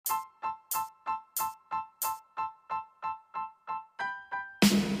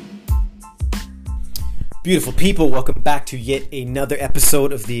Beautiful people, welcome back to yet another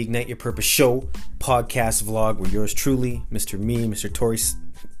episode of the Ignite Your Purpose Show podcast vlog, where yours truly, Mr. Me, Mr.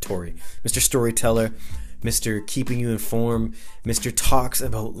 Mr. Storyteller, Mr. Keeping You Informed, Mr. Talks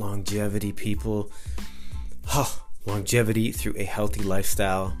about longevity, people. Longevity through a healthy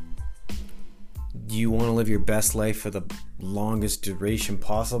lifestyle. Do you want to live your best life for the longest duration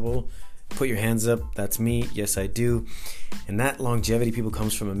possible? Put your hands up. That's me. Yes, I do. And that longevity, people,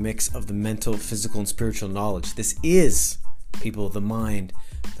 comes from a mix of the mental, physical, and spiritual knowledge. This is, people, the mind,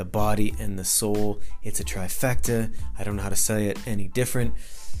 the body, and the soul. It's a trifecta. I don't know how to say it any different.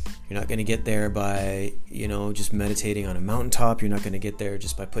 You're not going to get there by, just meditating on a mountaintop. You're not going to get there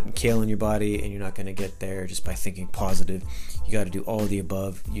just by putting kale in your body, and you're not going to get there just by thinking positive. You got to do all of the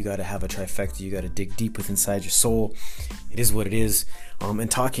above. You got to have a trifecta. You got to dig deep within inside your soul. It is what it is.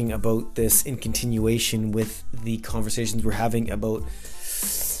 And talking about this in continuation with the conversations we're having about,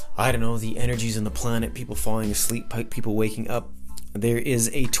 the energies on the planet, people falling asleep, people waking up. There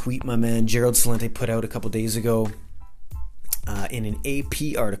is a tweet my man Gerald Celente put out a couple days ago in an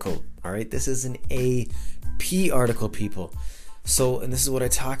AP article. All right, this is an AP article, people. So, and this is what I'm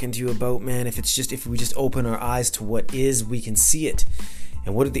talking to you about, man. If we just open our eyes to what is, we can see it.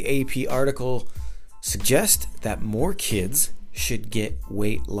 And what did the AP article suggest? That more kids should get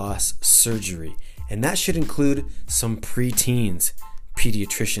weight loss surgery, and that should include some preteens,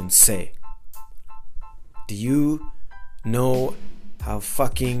 pediatricians say. Do you know how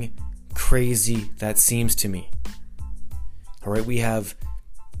fucking crazy that seems to me? All right, we have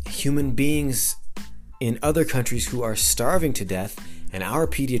human beings in other countries who are starving to death, and our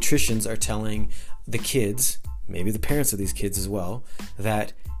pediatricians are telling the kids, maybe the parents of these kids as well,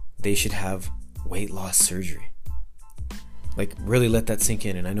 that they should have weight loss surgery. Like, really let that sink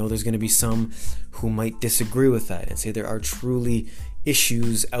in. And I know there's going to be some who might disagree with that and say there are truly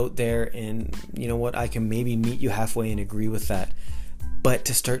issues out there, and you know what, I can maybe meet you halfway and agree with that. But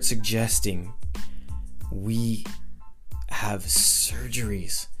to start suggesting we have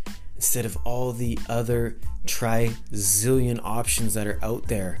surgeries instead of all the other trizillion options that are out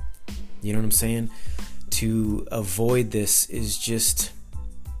there, you know what I'm saying? To avoid this is just,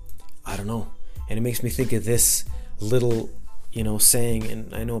 I don't know. And it makes me think of this little saying,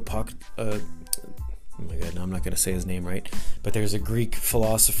 and I know oh my god, no, I'm not going to say his name right, but there's a Greek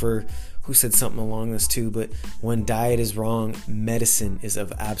philosopher who said something along this too. But when diet is wrong, medicine is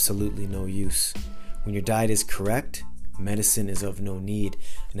of absolutely no use. When your diet is correct, medicine is of no need.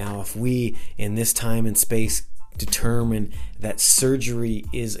 Now, if we in this time and space determine that surgery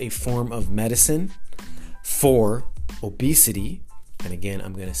is a form of medicine for obesity, and again,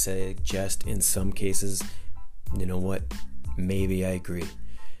 I'm going to suggest in some cases, you know what, maybe I agree.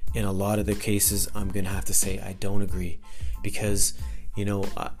 In a lot of the cases, I'm going to have to say I don't agree, because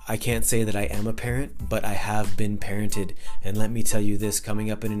I can't say that I am a parent, but I have been parented. And let me tell you this,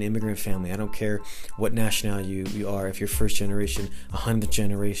 coming up in an immigrant family, I don't care what nationality you are, if you're first generation, 100th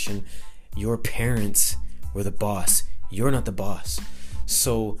generation, your parents were the boss. You're not the boss.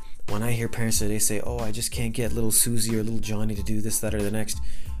 So when I hear parents today say, oh, I just can't get little Susie or little Johnny to do this, that, or the next,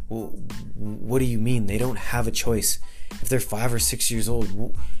 well, what do you mean? They don't have a choice. If they're 5 or 6 years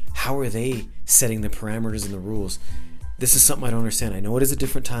old, how are they setting the parameters and the rules? This is something I don't understand. I know it is a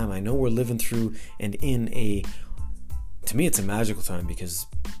different time. I know we're living through and to me, it's a magical time, because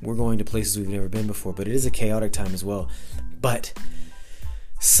we're going to places we've never been before, but it is a chaotic time as well. But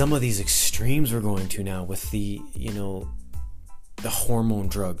some of these extremes we're going to now with the hormone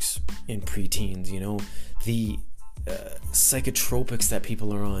drugs in preteens, the psychotropics that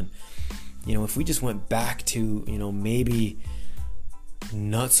people are on. If we just went back to, maybe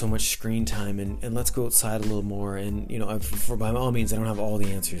not so much screen time and let's go outside a little more. And, by all means, I don't have all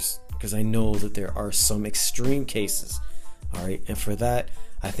the answers, because I know that there are some extreme cases. All right. And for that,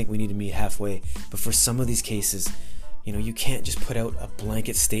 I think we need to meet halfway. But for some of these cases, you can't just put out a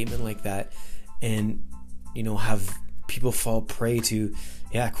blanket statement like that and, have people fall prey to,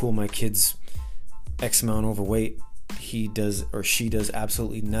 yeah, cool, my kid's X amount overweight. He does or she does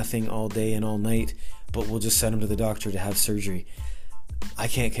absolutely nothing all day and all night, but we'll just send him to the doctor to have surgery. I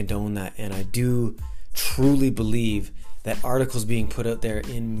can't condone that. And I do truly believe that articles being put out there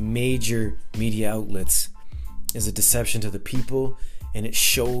in major media outlets is a deception to the people, and it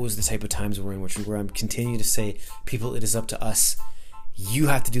shows the type of times we're in, where I'm continuing to say, people, it is up to us. You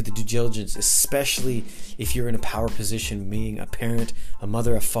have to do the due diligence, especially if you're in a power position, being a parent, a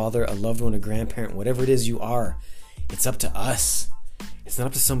mother, a father, a loved one, a grandparent, whatever it is you are. It's up to us. It's not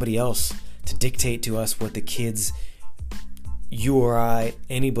up to somebody else to dictate to us what the kids, you or I,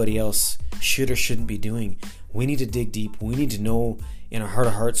 anybody else should or shouldn't be doing. We need to dig deep. We need to know in our heart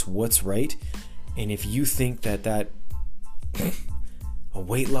of hearts what's right. And if you think that a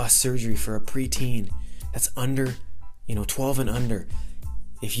weight loss surgery for a preteen that's under 12 and under,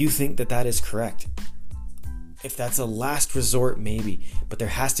 if you think that is correct, if that's a last resort, maybe, but there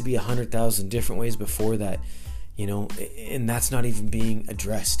has to be 100,000 different ways before that, and that's not even being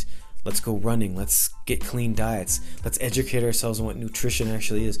addressed. Let's go running. Let's get clean diets. Let's educate ourselves on what nutrition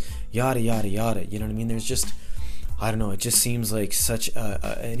actually is. Yada, yada, yada. You know what I mean? There's just, I don't know. It just seems like such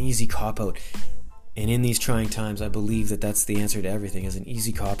an easy cop-out. And in these trying times, I believe that that's the answer to everything, is an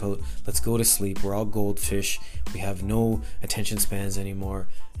easy cop-out. Let's go to sleep. We're all goldfish. We have no attention spans anymore.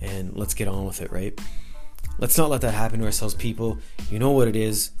 And let's get on with it, right? Let's not let that happen to ourselves, people. You know what it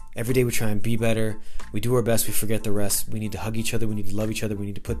is. Every day we try and be better. We do our best. We forget the rest. We need to hug each other. We need to love each other. We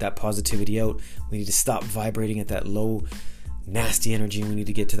need to put that positivity out. We need to stop vibrating at that low, nasty energy. We need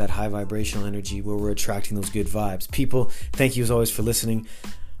to get to that high vibrational energy where we're attracting those good vibes. People, thank you as always for listening.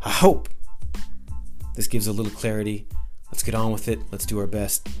 I hope this gives a little clarity. Let's get on with it. Let's do our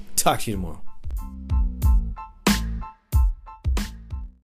best. Talk to you tomorrow.